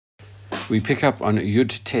We pick up on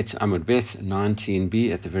Yud Tet Amud Bet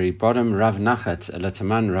 19b at the very bottom. Rav Nachat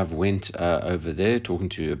Lataman, Rav went over there talking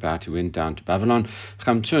to you about, he went down to Babylon,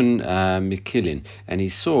 Chamtun Mikilin, and he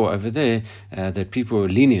saw over there that people were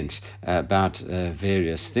lenient about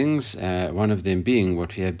various things, one of them being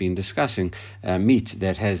what we have been discussing, meat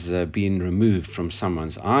that has been removed from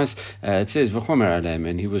someone's eyes. It says V'chomer Aleim,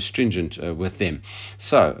 and he was stringent with them.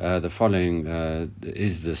 So the following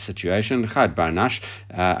is the situation. Chad Barnash,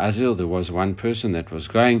 Azil, there was one person that was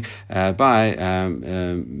going by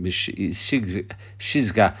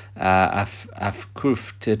Shizga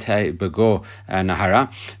Afkurftete Bego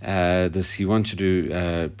Nahara. This, he wanted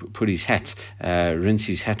to put his hat, rinse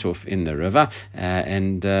his hat off in the river,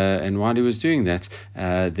 and while he was doing that,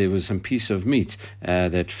 there was some piece of meat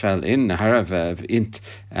that fell in Nahara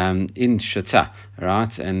in Shata,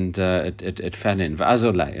 right, and it fell in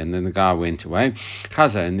V'azolay, and then the guy went away.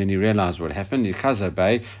 Chaza, and then he realized what happened. He Chaza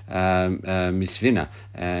by Misvina,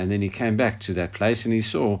 and then he came back to that place and he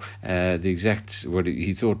saw the exact, what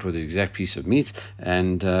he thought was the exact piece of meat,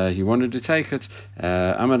 and he wanted to take it.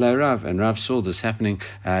 Amalei Rav, and Rav saw this happening.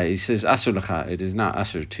 He says, Asur lecha, it is not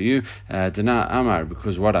asur to you. Dana Amar,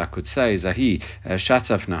 because what I could say is ahi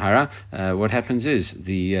shatzaf nahara. What happens is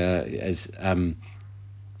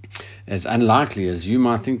as unlikely as you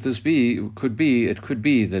might think this could be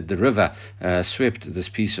that the river swept this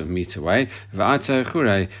piece of meat away. And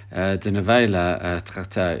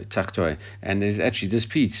there's actually, this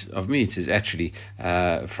piece of meat is actually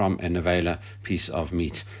from a nevela piece of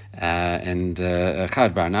meat. And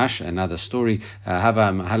Chad Barnash, another story.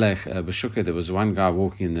 Hava Mahalech B'Shuka. There was one guy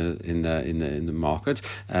walking in the market.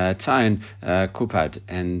 Tain Kupad,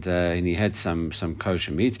 and he had some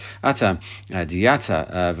kosher meat. Ata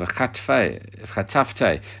Diata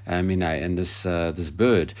V'Chatafte Minay, and this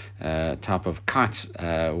bird, type of kite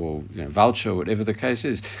or vulture, whatever the case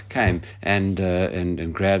is, came and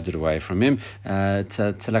grabbed it away from him.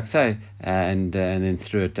 Talakte, and then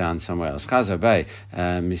threw it down somewhere else. Chaza Bay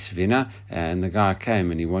Misvina, and the guy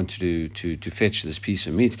came and he wanted to fetch this piece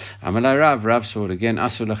of meat. Amalei Rav saw it again.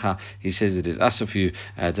 Asur lecha, he says it is asur for you.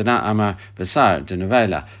 Dana Amar Basar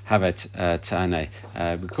Denavela Havet Ta'anei,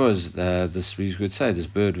 because this, we could say, this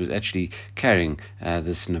bird was actually carrying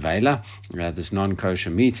this nevela, this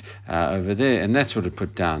non-kosher meat over there, and that's what it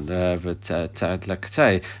put down. Nasva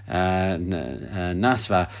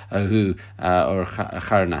Ahu or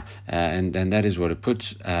Charna, and that is what it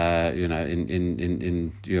put.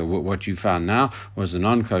 In what you found now was the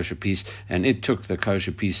non-kosher piece, and it took the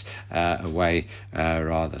kosher piece away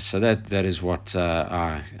rather. So that is what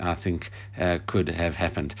I think could have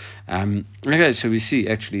happened. Okay, so we see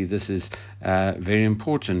actually this is very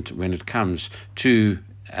important when it comes to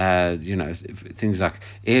things like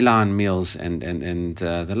airline meals and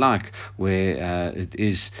the like, where it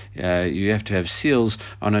is you have to have seals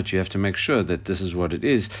on it. You have to make sure that this is what it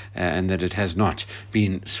is and that it has not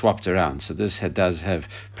been swapped around. So this does have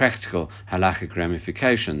practical halachic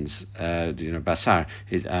ramifications. Basar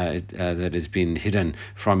that has been hidden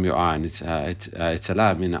from your eye. It's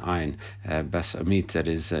allowed min ayin, basar, meat that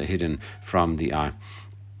is hidden from the eye.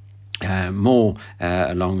 More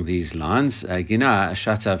along these lines, Gina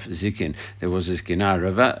Shatav Zikin. There was this Gina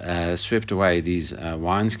river swept away these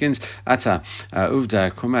wineskins. Ata Uvda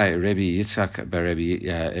Kumei Rebbe Yitzchak Berebbe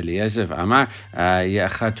Eliezer Amar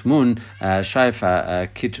Yachatmun Shaifa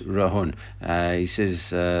Kit Rahun. He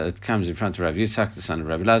says it comes in front of Rav Yitzchak, the son of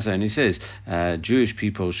Rav Elazar, and he says Jewish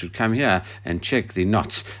people should come here and check the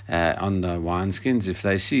knots on the wineskins. If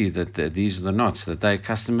they see that these are the knots that they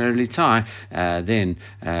customarily tie, then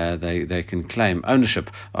they can claim ownership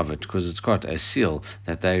of it, because it's got a seal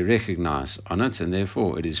that they recognize on it, and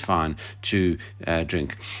therefore it is fine to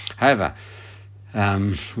drink. However,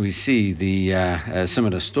 we see the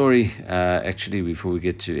similar story actually before we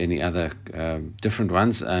get to any other different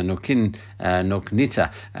ones. Noknita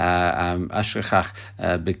Ashrechach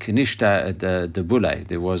Bekinishta de Bule.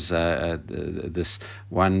 There was this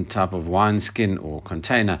one type of wineskin or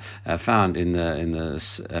container found in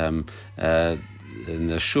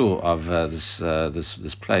the shul of this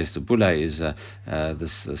place. The Bule is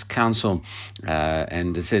this council,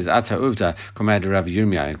 and it says Ata Uvda Komad Rav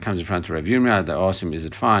Yirmiyah. It comes in front of Rav Yirmiyah. They ask him, is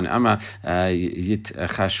it fine? Ama Yit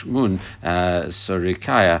Chashmun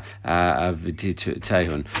Sorikaya Avdit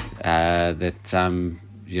Tehun. That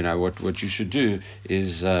what you should do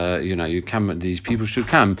is these people should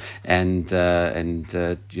come and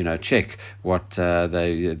check what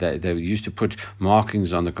they used to put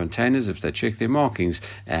markings on the containers. If they check their markings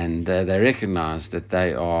and they recognize that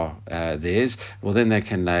they are theirs, well, then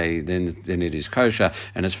then it is kosher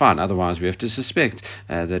and it's fine. Otherwise, we have to suspect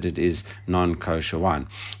that it is non-kosher wine.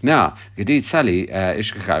 Now, Gedit Sali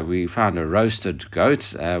Ishkachach, we found a roasted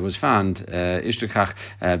goat was found Ishkachach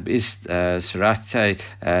is Sirate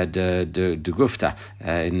de Gufta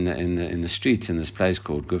in the streets in this place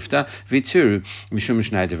called Gufta Vituru Mishum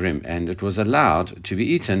Shnei Devrim, and it was allowed to be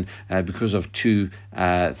eaten because of two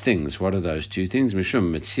things. What are those two things?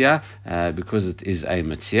 Mishum Mitzia, because it is a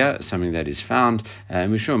Mitzia, something that is found.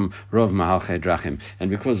 Mishum Rov Mahalchei Drachim, and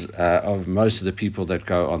because of most of the people that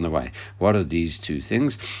go on the way. What are these two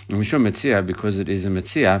things? Mishum Mitzia, because it is a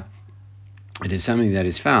Mitzia. It is something that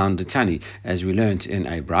is found, the Tani, as we learnt in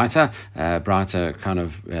a Braita kind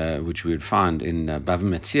of, which we would find in Bava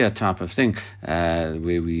Metzia type of thing,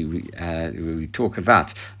 where we talk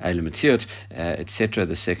about Eile Metziot, etc.,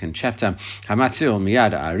 the second chapter. Hamatzil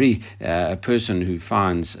Miyad Ari, a person who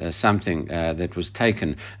finds something that was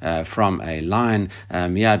taken from a lion,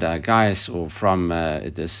 Miyad Agais, or from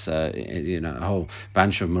this, a whole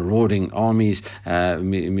bunch of marauding armies,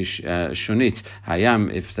 Shonit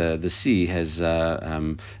Hayam, if the sea has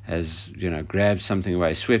grabbed something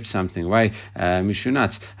away, swept something away,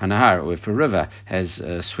 Mishunat Hanahar, or if a river has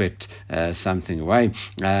swept something away,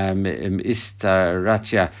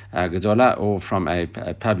 Istaratia Gadola, or from a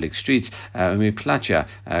public street, Miplatia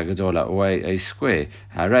Gadola, or a square,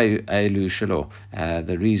 Elu Shalo.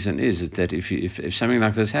 The reason is that if something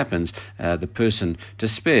like this happens, the person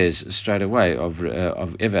despairs straight away of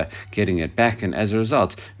ever getting it back, and as a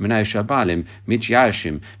result, Menai Shabalim Mit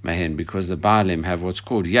Yashim Mahen, because the Baalim have what's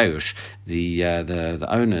called Yaush. The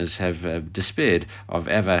owners have despaired of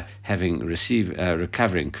ever having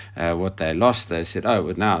recovering what they lost. They said,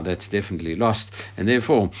 oh, now that's definitely lost, and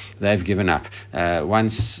therefore they've given up.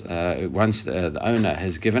 Once the owner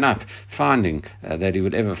has given up finding that he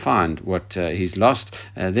would ever find what he's lost,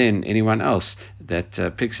 then anyone else that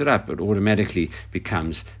picks it up, it automatically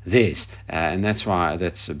becomes theirs, and that's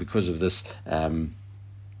because of this.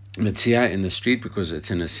 Mitzia in the street, because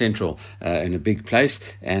it's in a central, in a big place,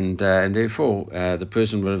 and therefore the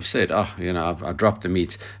person would have said, I dropped the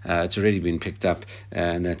meat, it's already been picked up,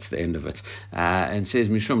 and that's the end of it. And says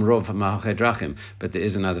Mishum Rov Mahalchei Drachim, but there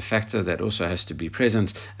is another factor that also has to be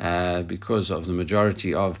present because of the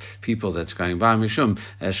majority of people that's going by, Mishum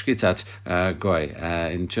Shkitat Goy,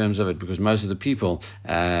 in terms of it, because most of the people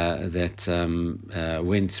that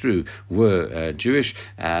went through were Jewish.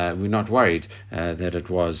 We're not worried that it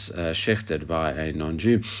was shechted by a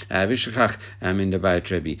non-Jew. Vishachach in the Bayit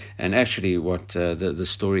Rebbe, and actually what the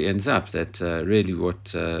story ends up, that really what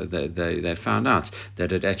they found out,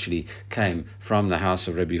 that it actually came from the house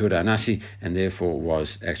of Rabbi Yehuda Anasi, and therefore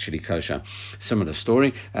was actually kosher. Similar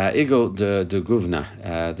story, Igel de Guvna,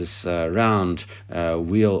 this round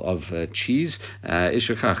wheel of cheese,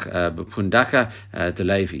 Ishachach b'pundaka de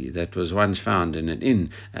Levi, that was once found in an inn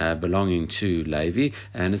belonging to Levi,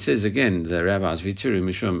 and it says again, the rabbis Vituru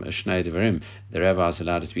Mishum Shnei Devarim, the rabbis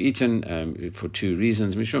allowed it to be eaten for two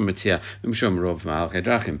reasons. Mishum Mitzia, Mishum Rov Mahalchei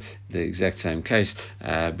Drachim, the exact same case,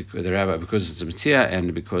 because it's a Mitzia,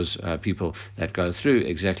 and because people that go through,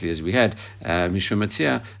 exactly as we had, Mishum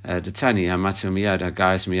Mitzia, the Tani, Hamatzil Miyad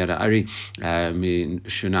Hagais Miyad Ari,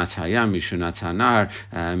 Mishunat Hayam, Mishunat Hanar,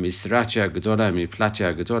 Misracha Gedola,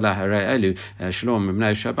 Miplatia Gedola, Hare Elu, Shalom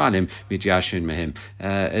Mibnei Shabalim, Mit Yashin Mehim.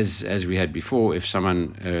 As we had before, if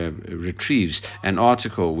someone retrieves an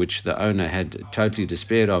article which the owner had totally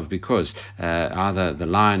despaired of, because either the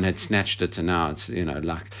lion had snatched it and now it's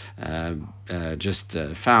just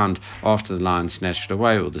found after the lion snatched it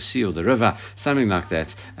away, or the sea or the river, something like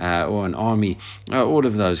that, or an army, all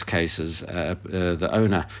of those cases,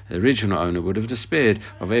 the original owner would have despaired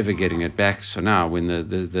of ever getting it back. So now when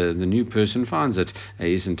the new person finds it,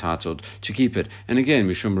 he's entitled to keep it. And again,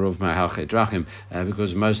 Mishum Rov Mahalchei Drachim,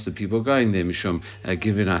 because most of the people going there, Mishum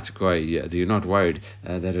Givinat Goy, you're not worried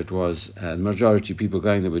that it was the majority of people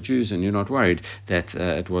going there were Jews, and you're not worried that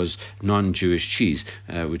it was non-Jewish cheese,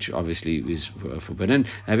 which obviously is forbidden.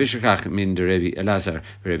 Vishakach min de Rabbi Elazar,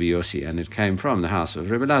 Rabbi Yossi, and it came from the house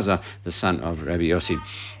of Rabbi Elazar, the son of Rabbi Yossi.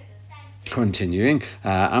 Continuing,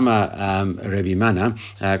 Ama Rabbi Mana,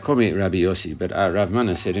 call me Rabbi Yossi, but Rav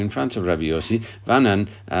Mana said in front of Rabbi Yossi, Vanan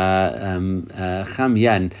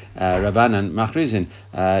Chamyan Rabbanan Machrizin.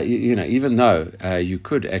 Even though you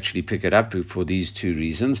could actually pick it up for these two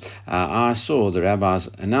reasons, I saw the rabbis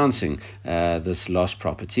announcing this lost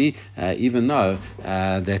property, even though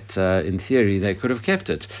that in theory they could have kept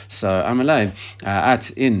it. So Amalei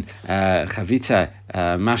at in Chavita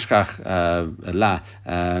Mashkach La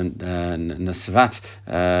Nasvat,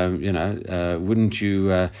 wouldn't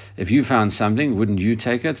you, if you found something, wouldn't you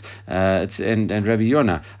take it? And Rabbi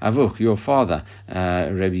Yonah, Avuch, your father,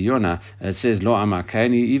 Rabbi Yonah, it says, Lo Amar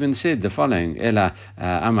Kain, he even said the following, Ela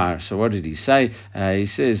Amar, so what did he say? He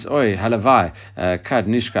says, Oi, halavai, kad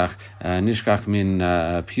nishkach min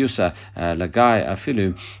piusa lagai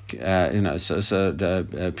afilu,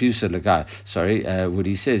 piusa lagai, sorry, what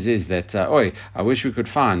he says is that, Oi, I wish we could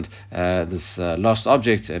find this lost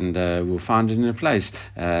object and we'll find it in a place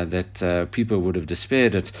that people would have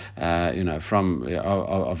despaired it, from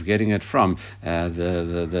of getting it from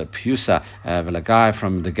the piusa v'lagai,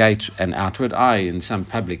 from the gate and outward eye in some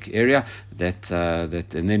public area, that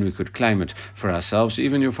and then we could claim it for ourselves.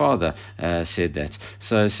 Even your father said that.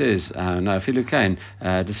 So it says, no, Afilu Kain,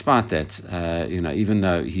 despite that, even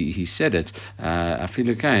though he said it,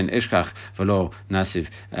 Afilu Kain eshkach v'lo nasiv,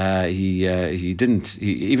 he didn't,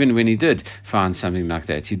 even when he did find something like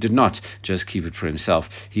that, he did not just keep it for himself.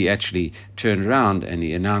 He actually turned around and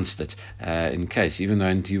he announced it in case, even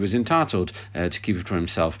though he was entitled to keep it for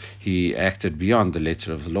himself, he acted beyond the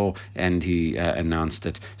letter of the law and he announced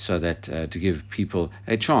it so that to give people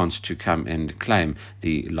a chance to come and claim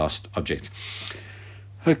the lost object.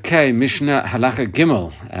 Okay, Mishnah Halacha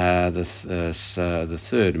Gimel, the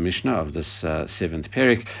third Mishnah of this seventh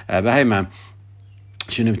Perek. Behema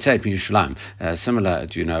similar,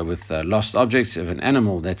 with lost objects of an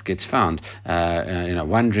animal that gets found,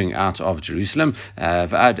 wandering out of Jerusalem,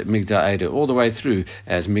 Migdal Eder, all the way through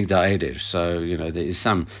as Migdal Eder. So, there is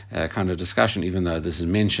some kind of discussion, even though this is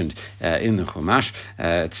mentioned in the Chumash.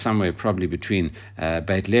 It's somewhere probably between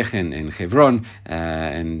Beit Lechen and Hebron,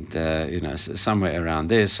 and somewhere around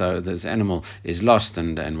there. So this animal is lost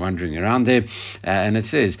and wandering around there, and it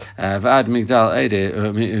says V'ad Migdal Eder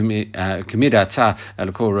Kemidata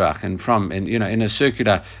and from in a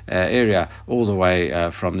circular area all the way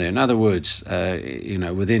from there. In other words,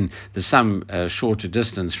 within some shorter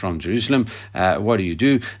distance from Jerusalem, what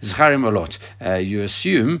do? Zcharim olot. You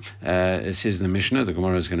assume, it says the Mishnah, the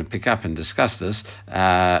Gemara is going to pick up and discuss this,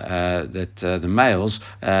 that the males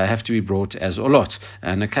have to be brought as olot,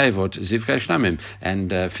 and nekevot zivkei shlamim,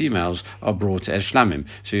 and females are brought as shlamim.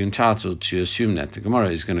 So you're entitled to assume that. The Gemara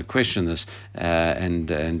is going to question this and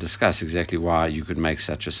discuss exactly why you could make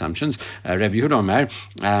such assumptions. Rabbi Yehuda Omer,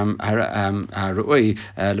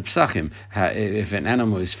 if an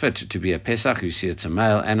animal is fit to be a Pesach, you see it's a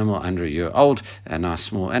male animal under a year old, a nice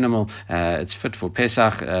small animal, it's fit for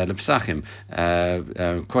Pesach, Lepsachim,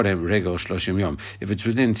 Korem Regel Shloshim Yom. If it's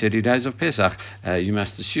within 30 days of Pesach, you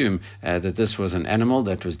must assume that this was an animal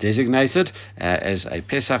that was designated as a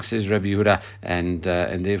Pesach, says Rabbi Yehuda, and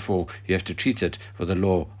therefore you have to treat it for the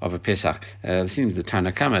law of a Pesach. It seems the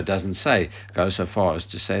Tanna Kama doesn't go so far as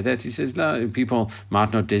to say that. He says, no, people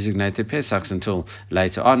might not designate their Pesachs until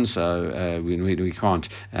later on, so we can't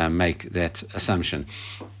make that assumption.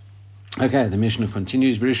 Okay, the Mishnah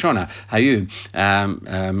continues. B'rishona hayu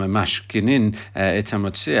mashkinin et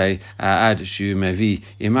hamotzei ad shu mevi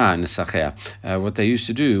ima nesachea. What they used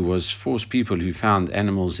to do was force people who found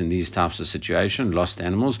animals in these types of situation, lost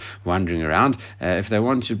animals wandering around, if they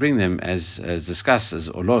wanted to bring them as discussed as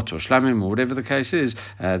olot or shlamim or whatever the case is,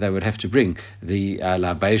 they would have to bring the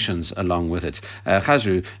libations along with it.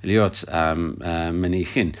 Chazru liot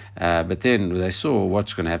menichin. But then they saw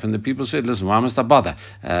what's going to happen. The people said, listen, why must I bother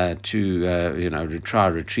to try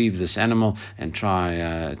retrieve this animal and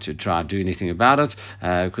try do anything about it,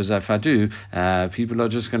 because if I do, people are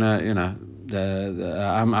just going to,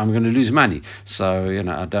 I'm going to lose money. So,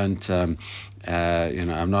 I don't,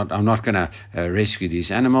 I'm not going to rescue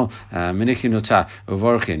this animal.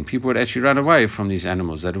 People would actually run away from these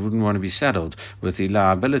animals. They wouldn't want to be saddled with the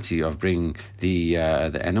liability of bringing the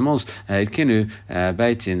animals.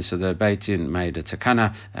 Beitin, so the Beitin made a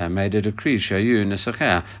takana, made a decree.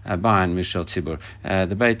 The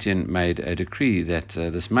Beitin made a decree that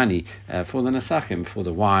this money for the nesachim, for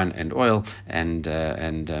the wine and oil and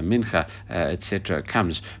mincha, etc.,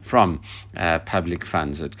 comes from public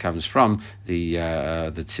funds. It comes from the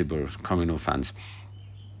tzibur, communal funds.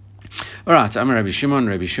 All right, I'm Rabbi Shimon.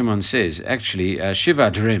 Rabbi Shimon says, actually,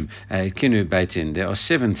 Shiva Drim, Kinu Beitin, there are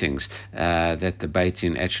 7 things that the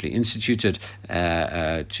Beitin actually instituted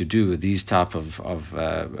to do with these type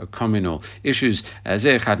of communal issues. And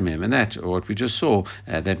that, what we just saw,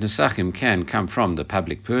 that Nesachim can come from the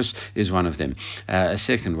public purse, is one of them. A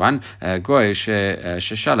second one, Goy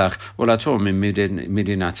Sheshalach Olato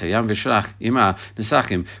Midinatayam Vishalach Ima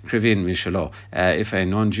Nesachim Krivin Mishalo. If a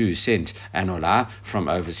non-Jew sent an olah from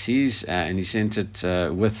overseas and he sent it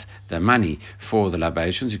with the money for the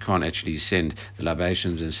libations, you can't actually send the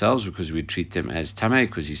libations themselves because we treat them as tamei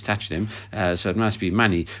because he's touched them. So it must be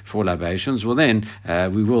money for libations. Well, then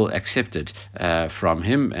we will accept it from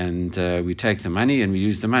him, and we take the money and we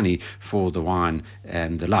use the money for the wine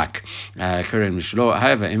and the like.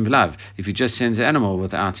 However, in Vlav, if he just sends the animal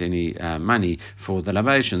without any money for the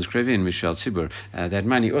libations, Krevin Mishal Tzibur, that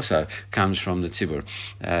money also comes from the Tzibur.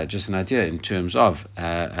 Just an idea in terms of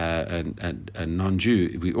a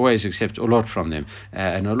non-Jew, we always accept olot from them,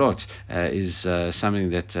 and olot is something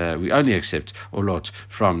that we only accept olot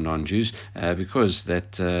from non-Jews because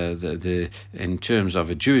that in terms of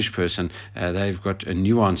a Jewish person, they've got a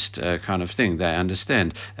nuanced kind of thing. They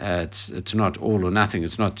understand it's not all or nothing.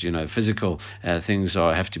 It's not physical things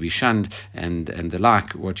have to be shunned and the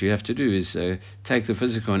like. What you have to do is take the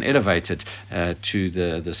physical and elevate it to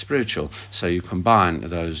the spiritual. So you combine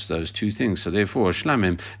those two things. So therefore,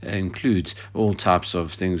 shlamim includes all types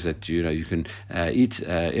of things that you can eat.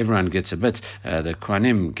 Everyone gets a bit. The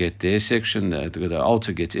kohanim get their section. The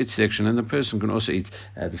altar gets its section, and the person can also eat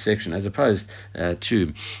the section, as opposed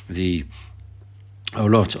to the a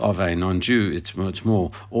lot of a non-Jew. It's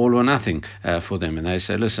more all or nothing for them, and they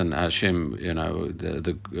say, listen, Hashem,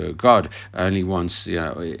 the God only wants you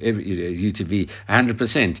to be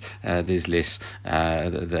 100%. There's less.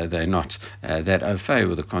 They're not that au fait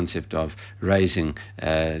with the concept of raising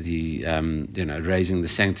raising the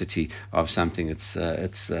sanctity of something. It's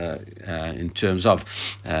in terms of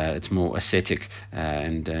it's more ascetic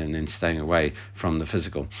and staying away from the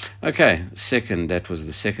physical. Okay, that was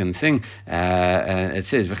the second thing. It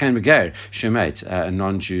says, "V'chein beger shemait," a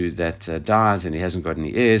non-Jew that dies and he hasn't got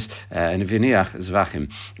any heirs, and v'niach zvachim,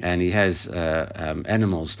 and he has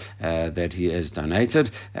animals that he has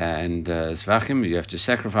donated, and zvachim, you have to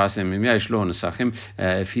sacrifice them. If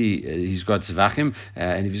he's got zvachim,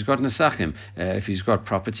 and if he's got nesachim, if he's got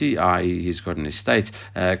property, i.e. he's got an estate,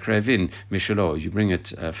 krevin mishalo, you bring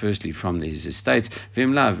it firstly from his estate.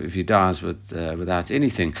 V'imlav, if he dies without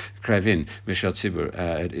anything, krevin mishal tzibur,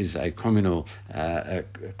 it is a communal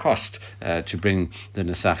cost to bring the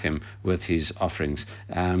nesachim with his offerings.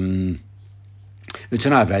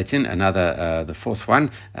 Another, the fourth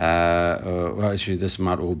one, well, actually this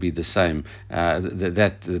might all be the same.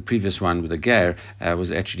 The previous one with the ger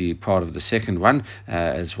was actually part of the second one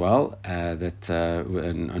as well. That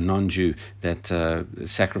a non-Jew that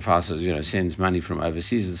sacrifices, sends money from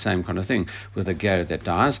overseas, is the same kind of thing with a ger that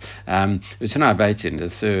dies. The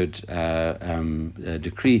third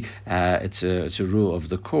decree, it's a rule of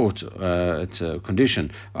the court. It's a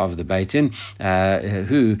condition of the Beitin.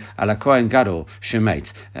 Who ala Kohen Gadol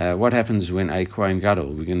Shemait. What happens when a Kohen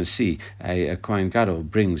Gadol? We're going to see a Kohen Gadol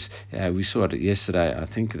brings. We saw it yesterday. I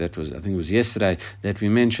think it was yesterday that we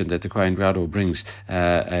mentioned that the Kohen Gadol brings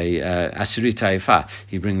a asirit ephah.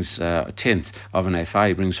 He brings a tenth of an ephah.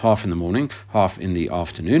 He brings half in the morning, half in the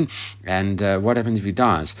afternoon. And what happens if he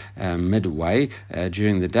dies midway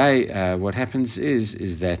during the day? What happens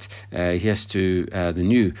is that he has to the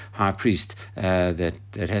new high priest that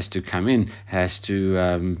has to come in has to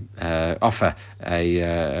offer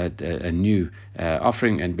a new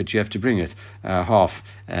offering, but you have to bring it half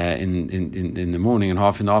in the morning and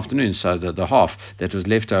half in the afternoon. So the half that was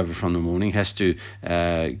left over from the morning has to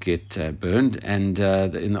get burned, and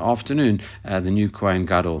in the afternoon the new Kohen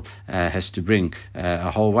Gadol has to bring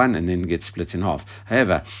a whole one and then get split in half.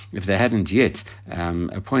 However, if they hadn't yet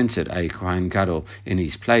appointed a Kohen Gadol in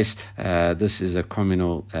his place, this is a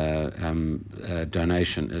communal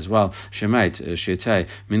donation as well. Shemait shetei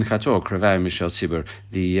minchato krevei mishal tzibur.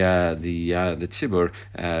 The tzibur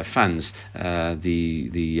funds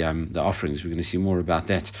the offerings. We're going to see more about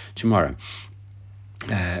that tomorrow.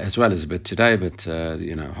 As well as a bit today, but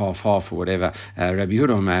half or whatever. Rabbi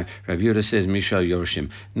Yehuda says Mishal Yorshim.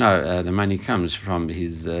 No, the money comes from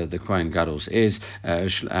the Kohen Gadol's heirs.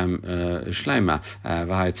 Shleima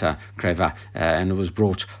Vahaita Kreva, and it was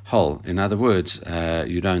brought whole. In other words,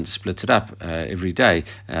 you don't split it up every day.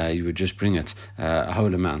 You would just bring it a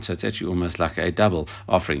whole amount. So it's actually almost like a double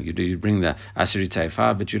offering. You bring the asirit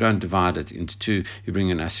ephah, but you don't divide it into two. You bring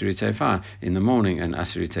an asirit ephah in the morning and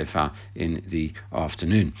asirit ephah in the afternoon.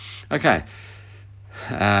 Okay.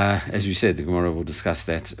 As you said, the Gemara will discuss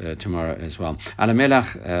that tomorrow as well. Ala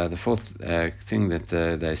melach, the fourth thing that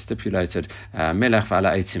they stipulated, melach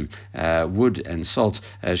v'ala eitzim, wood and salt,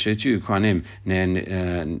 shetu kohanim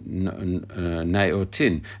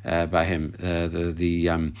neotin by him.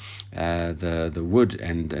 The wood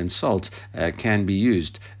and salt can be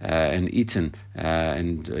used and eaten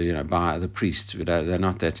and by the priests. They're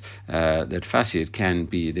not that fussy. It can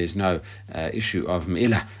be. There's no issue of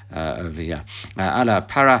me'ilah over here. Ala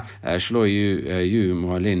para shlo you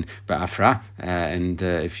moalin ba'afra, and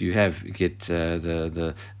if you get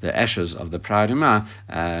the ashes of the pradima,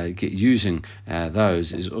 using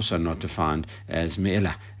those is also not defined as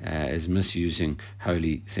me'ilah, as misusing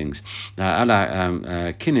holy things.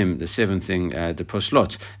 Ala kinim, the seventh thing, the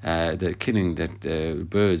poslot, the killing that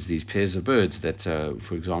birds, these pairs of birds that,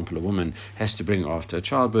 for example, a woman has to bring after a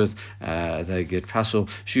childbirth, they get pasul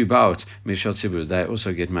shubaot mishal tzibur. They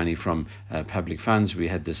also get money from public funds. We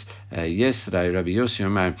had this yesterday. Rabbi Yossi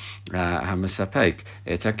Omer hamasapek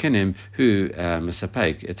et hakinim hu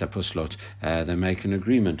masapek et poslot. They make an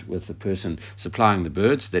agreement with the person supplying the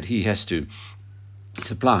birds that he has to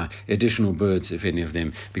supply additional birds if any of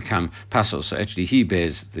them become pasul. So actually he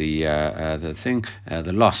bears the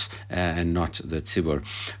loss, and not the tzibur.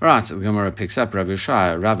 Right, the Gemara picks up Rav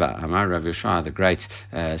Yoshai, Amar Rav Yoshai the Great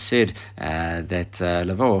said that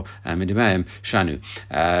lavo midimayim shanu.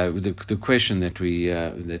 The question that we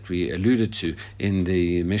alluded to in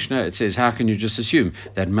the Mishnah, it says, how can you just assume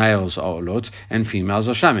that males are olot and females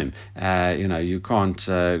are shlamim? You can't.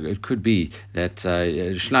 It could be that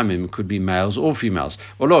shlamim could be males or females.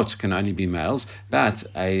 Olot can only be males, but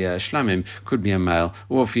a shlamim could be a male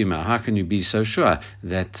or a female. How can you be so sure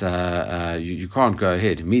that you can't go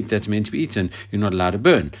ahead? Meat that's meant to be eaten, you're not allowed to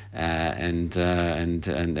burn, and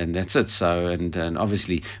that's it. So and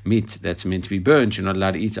obviously meat that's meant to be burned, you're not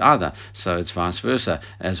allowed to eat either. So it's vice versa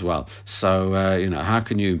as well. So how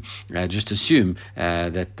can you just assume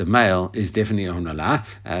that the male is definitely on Allah?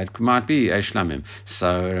 It might be a shlamim.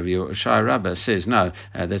 So Rav Yoshai Rabbah says no.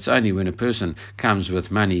 That's only when a person comes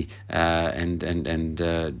with money and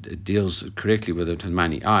deals correctly with it with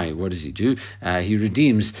money. What does he do? He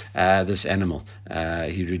redeems this animal.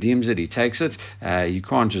 He redeems it. He takes it. You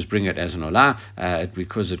can't just bring it as an olah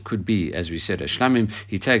because it could be, as we said, a shlamim.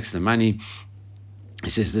 He takes the money. He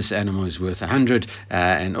says this animal is worth 100,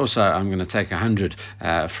 and also I'm going to take 100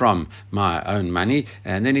 from my own money.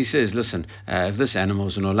 And then he says, listen, if this animal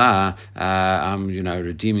is an olah, I'm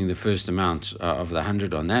redeeming the first amount of the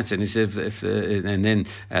 100 on that. And he says, and then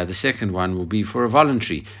the second one will be for a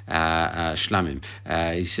voluntary shlamim.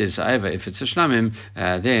 He says, however, if it's a shlamim,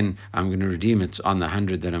 then I'm going to redeem it on the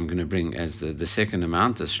 100 that I'm going to bring as the second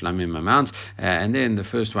amount, the shlamim amount, and then the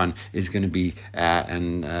first one is going to be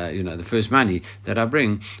the first money that I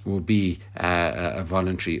bring will be a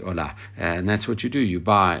voluntary olah, and that's what you do. You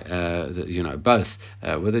buy both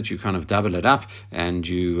with it. You kind of double it up, and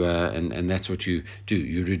you and that's what you do.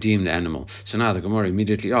 You redeem the animal. So now the Gemara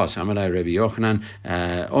immediately asks, Amalei Rabbi Yochanan,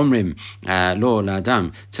 Omrim lo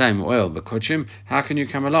ladam taim oil bekochim. How can you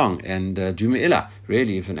come along and do me'ilah?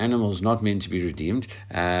 Really, if an animal is not meant to be redeemed,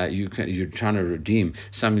 you're trying to redeem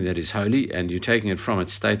something that is holy, and you're taking it from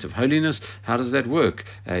its state of holiness. How does that work?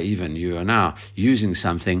 Even you are now using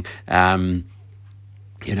something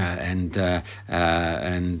if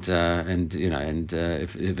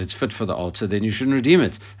it's fit for the altar, then you shouldn't redeem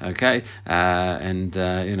it, okay? But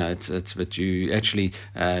you actually,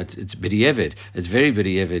 it's b'di'evid. It's very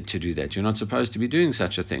b'di'evid to do that. You're not supposed to be doing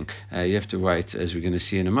such a thing. You have to wait, as we're going to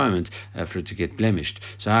see in a moment, for it to get blemished.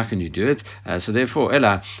 So how can you do it? So therefore,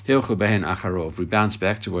 ela hilchu behen acharov. We bounce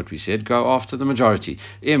back to what we said. Go after the majority.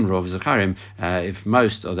 Im rov zakarim. If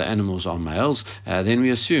most of the animals are males, then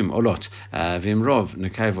we assume olot. Vim rov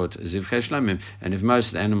and if most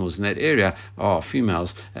of the animals in that area are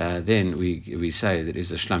females, then we say that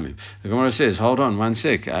is a shlamim. The Gemara says, hold on one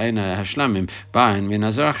sec. But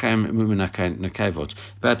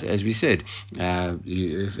as we said,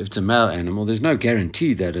 if it's a male animal, there's no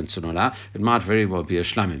guarantee that it's an olah. It might very well be a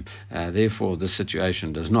shlamim. Therefore, this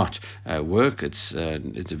situation does not work. It's a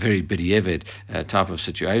very b'di'evid type of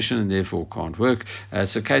situation, and therefore can't work.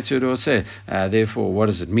 So Ketzur say, therefore, what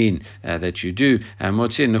does it mean that you do?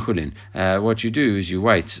 what you do is you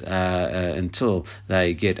wait until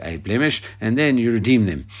they get a blemish, and then you redeem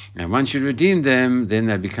them. And once you redeem them, then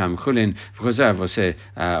they become chulin,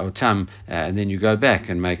 and then you go back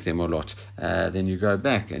and make them olot. Then you go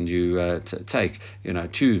back and you take,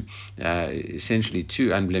 essentially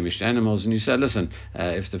two unblemished animals, and you say, listen,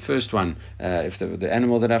 if the first one, if the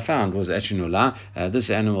animal that I found was actually nolah, this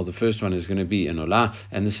animal, the first one is going to be an olah,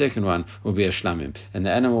 and the second one will be a shlamim. And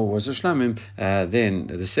the animal was a shlamim, then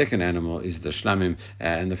the second animal is the shlamim,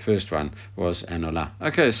 and the first one was an olah.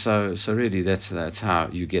 Okay, so really that's how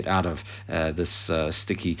you get out of this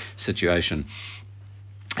sticky situation.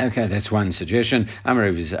 Okay, that's one suggestion. Amar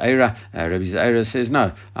Rabbi Zaira. Rabbi Zaira says,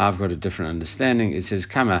 no, I've got a different understanding. It says,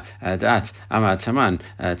 Kama dat Amar Taman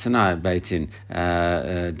Tanai Beitin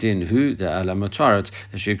Din Hu the Alamotarat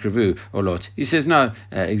Shikrevu Olot. He says, no,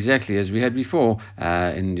 exactly as we had before,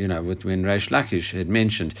 when Reish Lakish had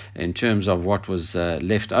mentioned in terms of what was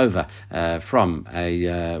left over from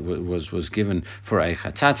was given for a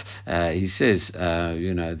chatat. He says,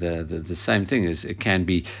 the same thing is it can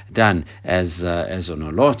be done as an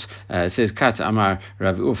olot. It says Kat Amar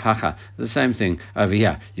Rav Uf Hacha. The same thing over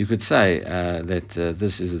here. You could say that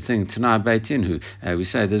this is the thing Tanai Beitin Hu. We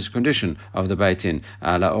say there's a condition of the Beitin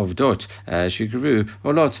of dot Shikru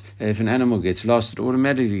or lot. If an animal gets lost, it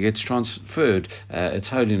automatically gets transferred. Its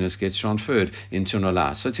holiness gets transferred into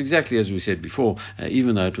Nolah. So it's exactly as we said before.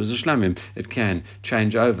 Even though it was a shlamim, it can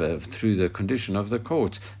change over through the condition of the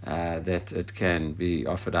court that it can be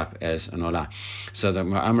offered up as an olah. So the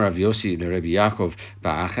Amar Rav Yossi Rabbi Yaakov.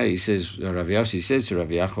 He says, Rav Yossi says to Rav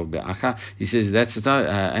Yaakov Be'acha, he says, that's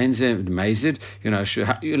Einze Mazid,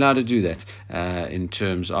 how are you allowed to do that in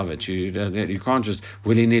terms of it? You can't just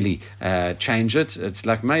willy-nilly change it. It's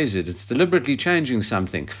like Mazid. It's deliberately changing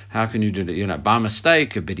something. How can you do it? By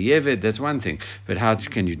mistake, a b'di'evet, that's one thing. But how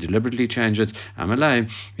can you deliberately change it? Amalei,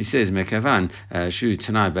 he says, Mekavan, Shu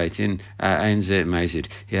Tanai Beitin, Einze Mazid.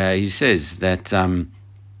 Yeah, he says that,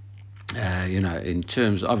 in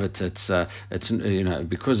terms of it, it's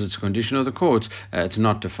because it's a condition of the court, it's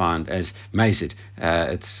not defined as mazid.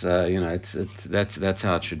 That's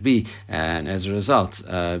how it should be, and as a result,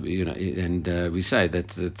 we say that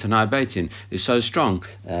the Tanai Beitin is so strong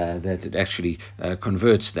that it actually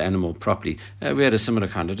converts the animal properly. We had a similar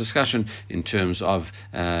kind of discussion in terms of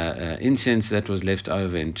incense that was left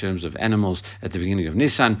over, in terms of animals at the beginning of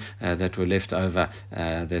Nisan that were left over.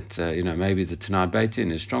 Maybe the Tanai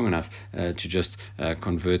Beitin is strong enough to just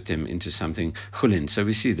convert them into something chulin. So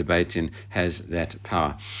we see the Beitin has that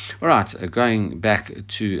power. All right, going back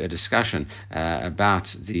to a discussion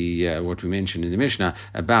about the what we mentioned in the Mishnah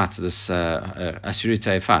about this asuri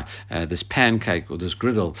teifa, this pancake or this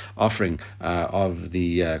griddle offering of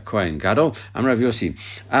the Kohen Gadol. Amar Rav Yossi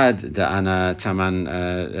ad da'ana taman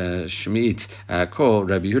shmiit kol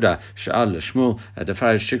Rabbi Yehuda sha'al Shmuel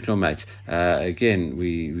defarish shiklo mate. Again,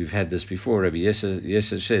 we've had this before. Rabbi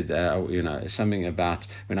Yesser said, something about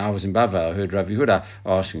when I was in Bava, I heard Rabbi Yehuda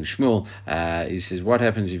asking Shmuel. He says, what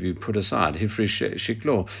happens if you put aside hifrish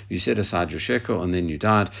shiklo? You set aside your shekel and then you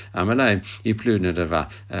died. Amalei yiplu nadava.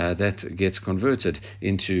 That gets converted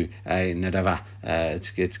into a nadava.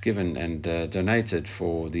 It gets given and donated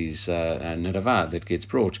for these nadava that gets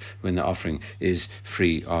brought when the offering is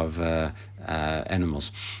free of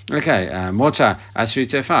animals. Okay, mota asri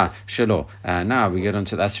tefa shelo. Now we get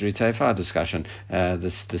onto the asri tefa discussion.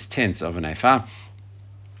 This tenth of an efa.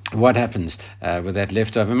 What happens with that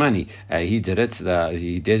leftover money? He did it.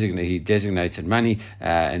 He designated money,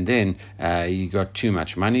 and then he got too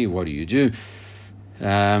much money. What do you do?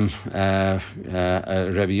 Rabbi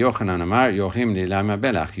Yochanan Amar Yochim Lilama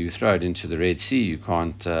Belach. You throw it into the Red Sea. You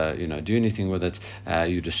can't, do anything with it.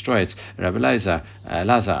 You destroy it. Rabbi Lazar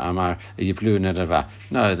Amar Yiplu Nadava.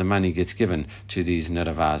 No, the money gets given to these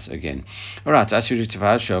Nadavas again. All right, Asuri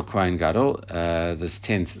Tavad Shel Kohen Gadol. This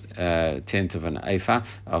tenth of an Eifa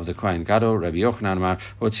of the Kohen Gadol. Rabbi Yochanan Amar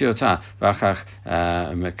Otziota Vachach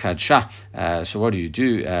Mekadsha. So what do?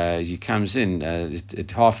 He comes in at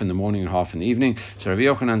half in the morning and half in the evening. So Rabbi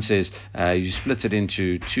Yochanan says you split it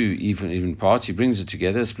into two even parts. He brings it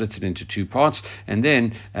together, splits it into two parts, and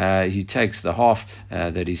then he takes the half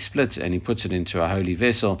that he splits and he puts it into a holy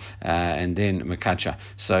vessel, and then mekacha.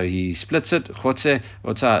 So he splits it, chotze,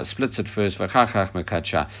 ota, splits it first, v'chachach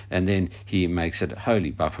mekacha, and then he makes it holy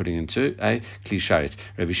by putting it into a kli sharet.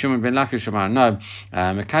 Rabbi Shimon ben Lakish Amar, no,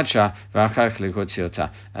 mekacha v'chach lekotziota.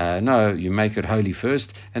 No, you make it holy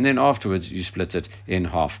first, and then afterwards you split it in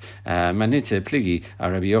half. Manite pligi see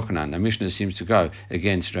Rabbi Yochanan. The Mishnah seems to go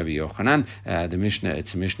against Rabbi Yochanan.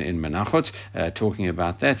 It's a Mishnah in Menachot talking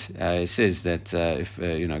about that. It says that if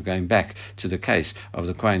going back to the case of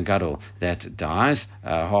the Kohen Gadol that dies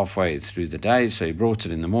halfway through the day, so he brought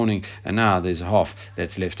it in the morning, and now there's a half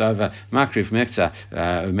that's left over. Makrif mechza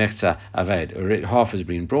aved. Half has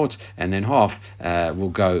been brought, and then half will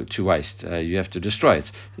go to waste. You have to destroy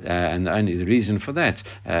it, and the reason for that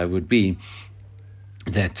would be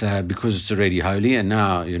that because it's already holy, and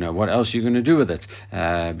now what else are you going to do with it,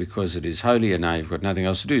 because it is holy and now you've got nothing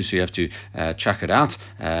else to do, so you have to chuck it out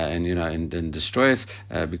and destroy it,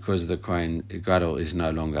 because the Kohen Gadol is no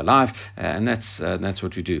longer alive, and that's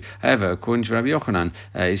what we do. However, according to Rabbi Yochanan,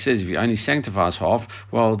 he says if he only sanctifies half,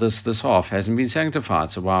 well, this half hasn't been sanctified,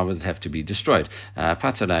 so why would it have to be destroyed?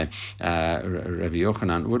 Patalei, Rabbi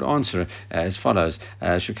Yochanan would answer as follows: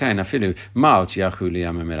 Shekalim afilu maot yachu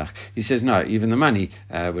liyam hamelach. He says no, even the money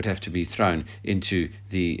would have to be thrown into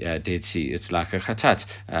the Dead Sea. It's like a chatat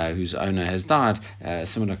whose owner has died,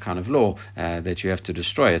 similar kind of law that you have to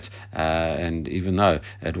destroy it, and even though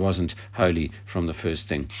it wasn't holy from the first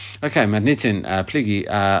thing. Okay, Madnitin Pligi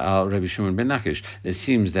al Rabbi Shimon ben Lakish. It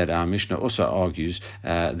seems that our Mishnah also argues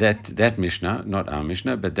that Mishnah, not our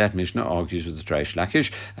Mishnah, but that Mishnah argues with the Reish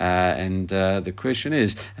Lakish, and the question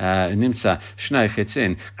is Nimtza Shnei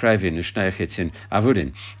Chetzin Kravin Shnei Chetzin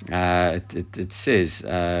Avudin. It says,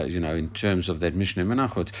 in terms of that Mishnah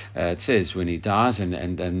Menachot, it says when he dies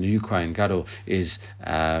and the new Kohen Gadol is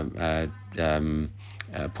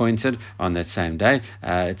appointed on that same day,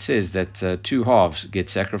 it says that two halves get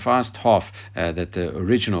sacrificed, half that the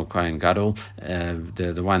original Kohen Gadol,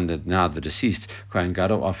 the one that now the deceased Kohen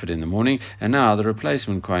Gadol offered in the morning, and now the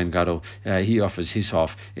replacement Kohen Gadol, he offers his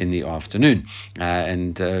half in the afternoon.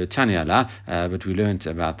 And Tanya La, but we learned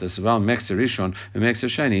about this as well, Meksa Rishon, Meksa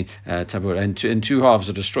Sheni, Tabur, and two halves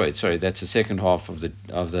are destroyed. Sorry, that's the second half of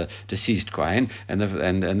the deceased Kohen, and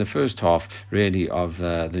the first half really of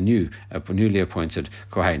the newly appointed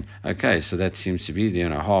Kohen. Okay, so that seems to be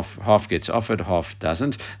half gets offered, half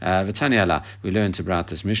doesn't. V'tanyala, we learned about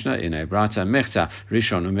this Mishnah in a brata mechta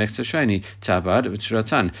rishon umechta sheni tabad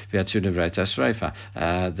v'tzuratan v'atzur devreita sreifa.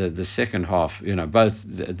 The second half, both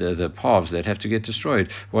the halves that have to get destroyed.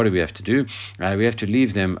 What do we have to do? We have to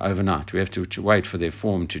leave them overnight. We have to wait for their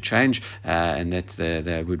form to change, and that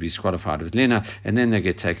they would be disqualified with lina, and then they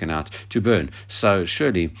get taken out to burn. So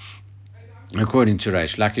surely, according to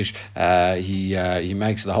Reish Lakish, he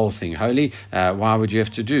makes the whole thing holy. Why would you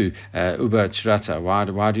have to do uber tzrata?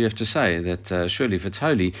 Why do you have to say that? Surely, if it's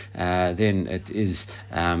holy, then it is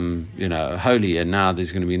holy, and now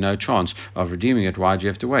there's going to be no chance of redeeming it. Why do you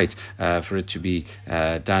have to wait for it to be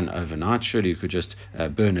done overnight? Surely you could just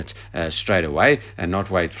burn it straight away and not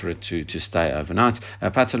wait for it to stay overnight.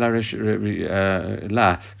 Patala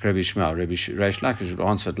la Rabbi Shmuel. Reish Lakish would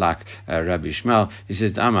answer it like Rabbi Shmuel. He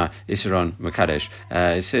says, Ama Isron Makadesh.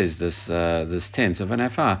 It says this tense of an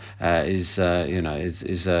afar is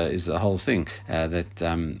the whole thing, that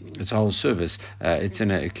it's a whole service. It's in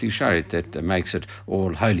a klisharit that makes it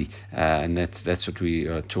all holy, and that's what we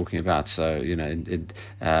are talking about. So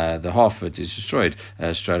the half of it is destroyed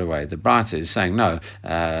straight away. The Brita is saying no,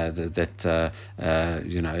 they're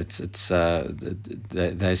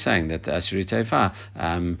saying that the Asuri Teifa,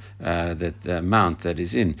 that the amount that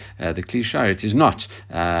is in the klisharit is not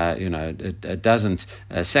it doesn't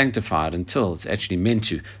sanctify it until it's actually meant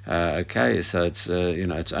to. Okay, so it's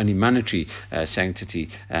it's only monetary sanctity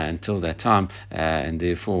until that time, and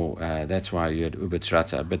therefore that's why you had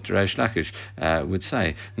ubetzrata. But Reish Lakish would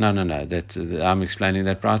say no, that I'm explaining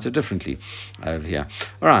that brighter differently over here.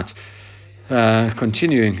 All right.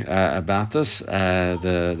 Continuing about this,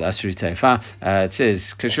 the Asuri Teifa, it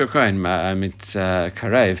says, Kashur Kohen mit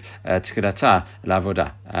karev tkilata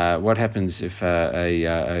lavoda. What happens if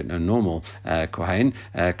a normal Kohen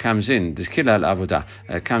comes in, the tkila lavoda,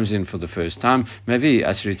 comes in for the first time? Maybe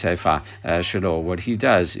Asuri Teifa shelo. What he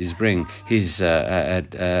does is bring his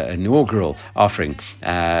inaugural offering,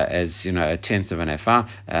 as a tenth of an ephah.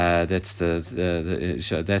 That's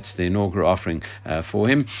that's the inaugural offering for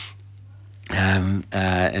him. And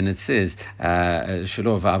it says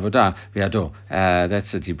Shalov Avodah Biado.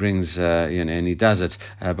 That's it. He brings and he does it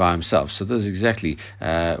by himself. So this is exactly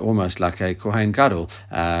almost like a Kohen Gadol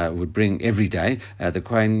would bring every day. The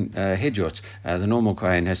Kohen Hedyot, the normal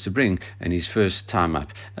Kohen, has to bring in his first time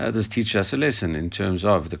up. This teaches us a lesson in terms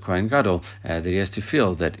of the Kohen Gadol, that he has to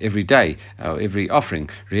feel that every day, every offering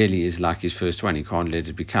really is like his first one. He can't let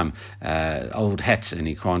it become old hats, and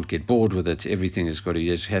he can't get bored with it. Everything has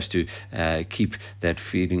to keep that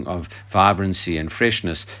feeling of vibrancy and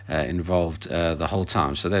freshness involved the whole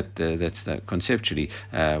time. So that's conceptually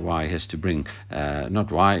why he has to bring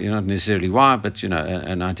not necessarily why, but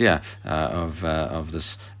an idea of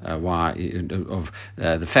this why of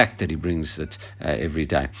the fact that he brings it every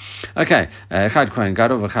day. Okay, Echad Kohen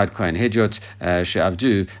Gadol v'Echad Kohen Hedyot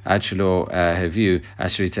she'avdu ad shelo haviu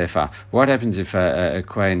asri tefa. What happens if a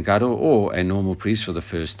Kohen Gadol or a normal priest for the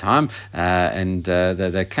first time and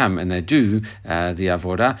they come and they do the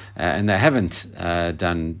avodah and they haven't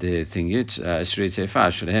done the thing yet, asri tefa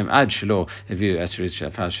shelehem ad shelo haviu asri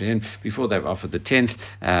tefa shehen, before they've offered the 10th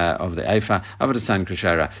of the ephah avodah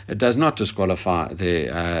kashara, it does not disqualify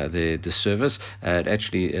the service.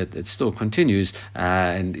 It still continues,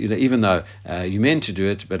 and even though you meant to do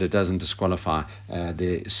it, but it doesn't disqualify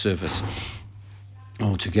the service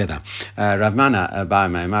altogether. Rav Mana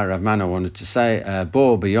Rav Mana wanted to say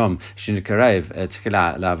Bo b'yom shinikarev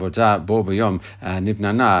tchila la'avodah bo b'yom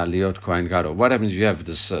nibnana liot Kohen Gadol. What happens if you have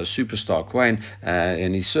this superstar Kohen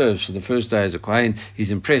and he serves for the first day as a Kohen?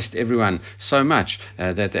 He's impressed everyone so much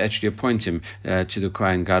that they actually appoint him to the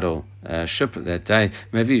Kohen Gadol ship that day.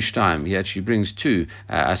 Mevish time, he actually brings two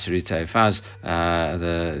aseri teifaz,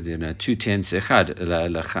 the 2 tenths, echad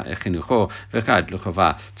lechinucho vechad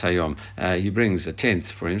lechova tayom. He brings a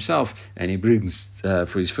 10th for himself, and he brings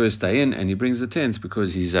for his first day in, and he brings the 10th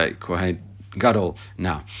because he's a Kohen Gadol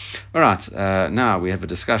now. All right, now we have a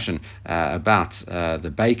discussion about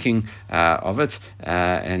the baking of it,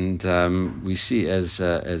 and we see as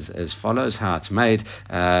follows how it's made.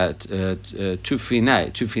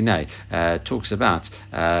 Tufine talks about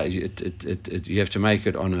you have to make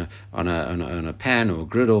it on a pan or a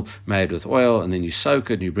griddle made with oil, and then you soak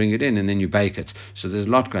it and you bring it in, and then you bake it. So there's a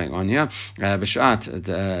lot going on here. B'shat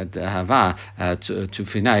hava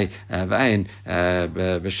tufine v'ain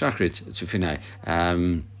b'shachrit tufine.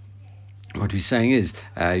 What we're saying is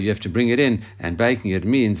you have to bring it in, and baking it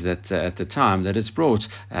means that at the time that it's brought,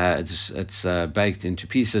 it's baked into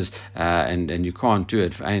pieces, and you can't do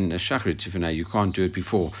it. You can't do it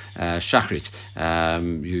before shachrit.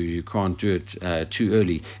 You can't do it too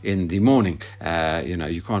early in the morning.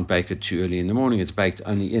 You can't bake it too early in the morning. It's baked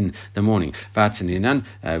only in the morning. We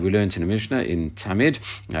learned in a Mishnah in Tamid,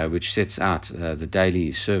 which sets out the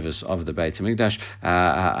daily service of the Beit HaMikdash.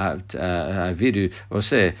 Vidu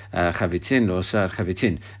ose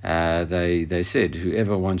chavitin. They said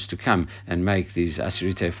whoever wants to come and make these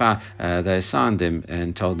asiri tefa, they assigned them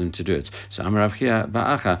and told them to do it. So Amar Rav Chia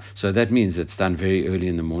ba'acha. So that means it's done very early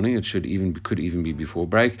in the morning. It could even be before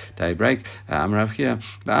daybreak. Amar Rav Chia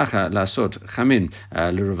ba'acha lasot chamin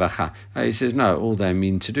l'ruvacha. He says no. All they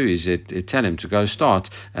mean to do is tell him to go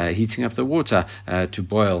start heating up the water to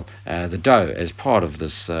boil the dough as part of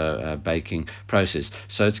this baking process.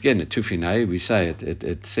 So it's again a tufine. We say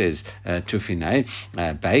it says tufine,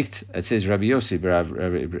 baked. It says Rabbi Yossi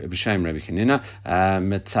b'Shem Rabbi Chanina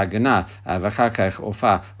metagana v'chakach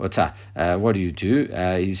ofa ota. What do?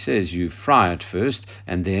 He says you fry it first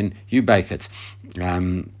and then you bake it.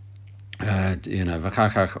 It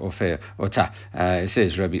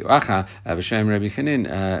says Rabbi Acha b'Shem Rabbi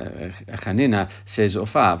Chanina says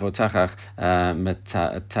ofa v'otachach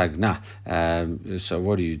metagna. So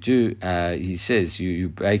what do? He says you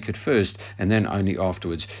bake it first and then only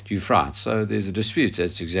afterwards do you fry it. So there's a dispute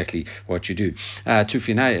as to exactly what you do.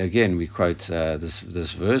 Tufine, again we quote this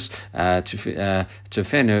verse.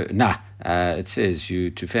 Tufenu na. It says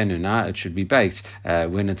you tufenu na. It should be baked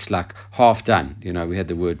when it's like half done. We had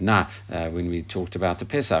the word na when we talked about the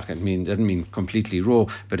Pesach. It doesn't mean completely raw,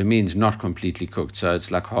 but it means not completely cooked. So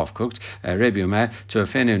it's like half cooked. Rebbe Omer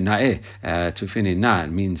tufenu nae. Tufenu na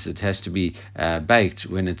means it has to be baked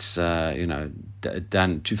when it's done.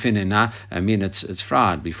 Tufenu na it's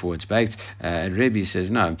fried before it's baked. Rebbe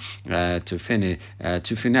says no. Tufene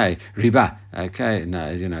riba. Okay, no,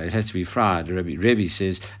 it has to be fried. Rebbe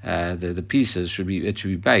says the pieces should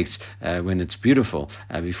be baked when it's beautiful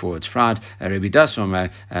before it's fried. Rebbe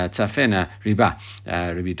Dasoma tafena riba.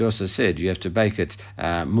 Rebbe Dosa said you have to bake it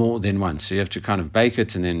more than once. So you have to kind of bake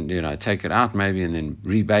it and then take it out maybe and then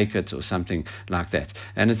rebake it or something like that.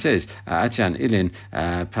 And it says Atyan ilin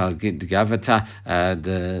palgavata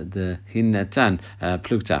the hinatan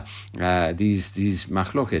plukta. These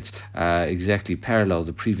machlokets exactly parallel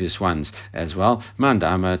the previous ones as well.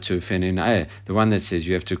 Mandama to fenin. The one that says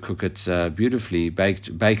you have to cook it beautifully,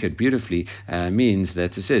 bake it beautifully, means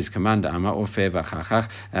that it says command ama or fevachachach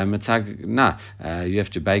matagna. You have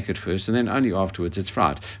to bake it first, and then only afterwards it's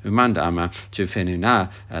fried. Umand ama to fenuna,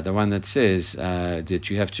 the one that says that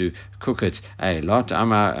you have to cook it a lot.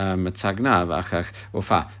 Ama matagna vachach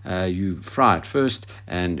ofa. You fry it first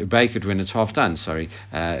and bake it when it's half done. Sorry,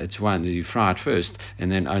 it's one you fry it first,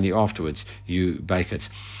 and then only afterwards you bake it.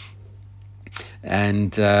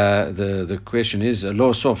 And the question is,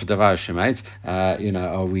 lo sof davar shemait.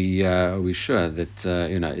 Are we sure that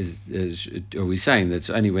are we saying that it's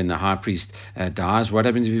only when the high priest dies? What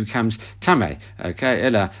happens if he becomes tamei? Okay,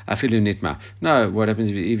 ella afilu nitma. No, what happens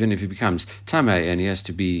even if he becomes tamei and he has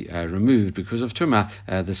to be removed because of tuma?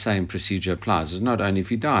 The same procedure applies. It's not only if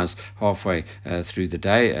he dies halfway through the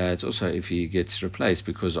day; it's also if he gets replaced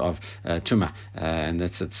because of tuma, and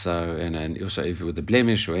that's it. So, and also if with a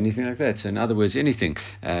blemish or anything like that. So, in other words, anything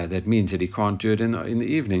that means that he can't do it in the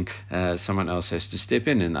evening, someone else has to step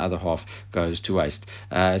in, and the other half goes to waste.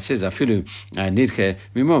 It says afilu nidke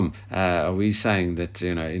mimum. Are we saying that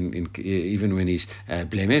even when he's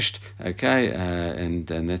blemished, okay, and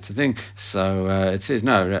that's the thing. So it says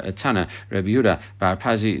no. Tana Rabbi Yehuda bar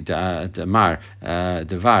Pazi Damar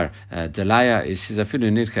Devar Delaya. It says afilu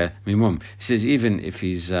nidke mimum. It says even if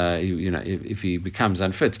he's if he becomes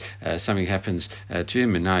unfit, something happens to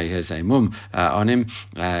him, and now he has a mum on him.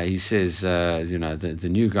 He says, the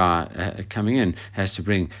new guy coming in has to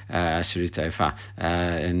bring Asherit Efa,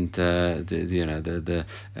 and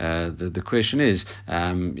the question is,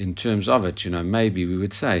 in terms of it, maybe we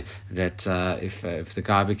would say that if the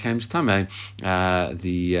guy becomes Tameh,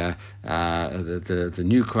 the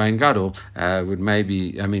new Kohen Gadol would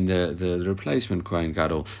maybe, the replacement Kohen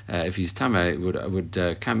Gadol, if he's Tameh, would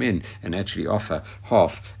come in and actually offer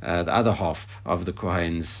half, the other half of the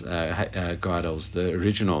Kohen's Gadol's, the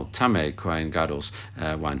original Tameh Kohen Gadol's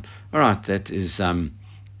one. All right, that is a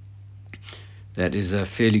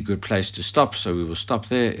fairly good place to stop. So we will stop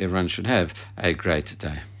there. Everyone should have a great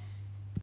day.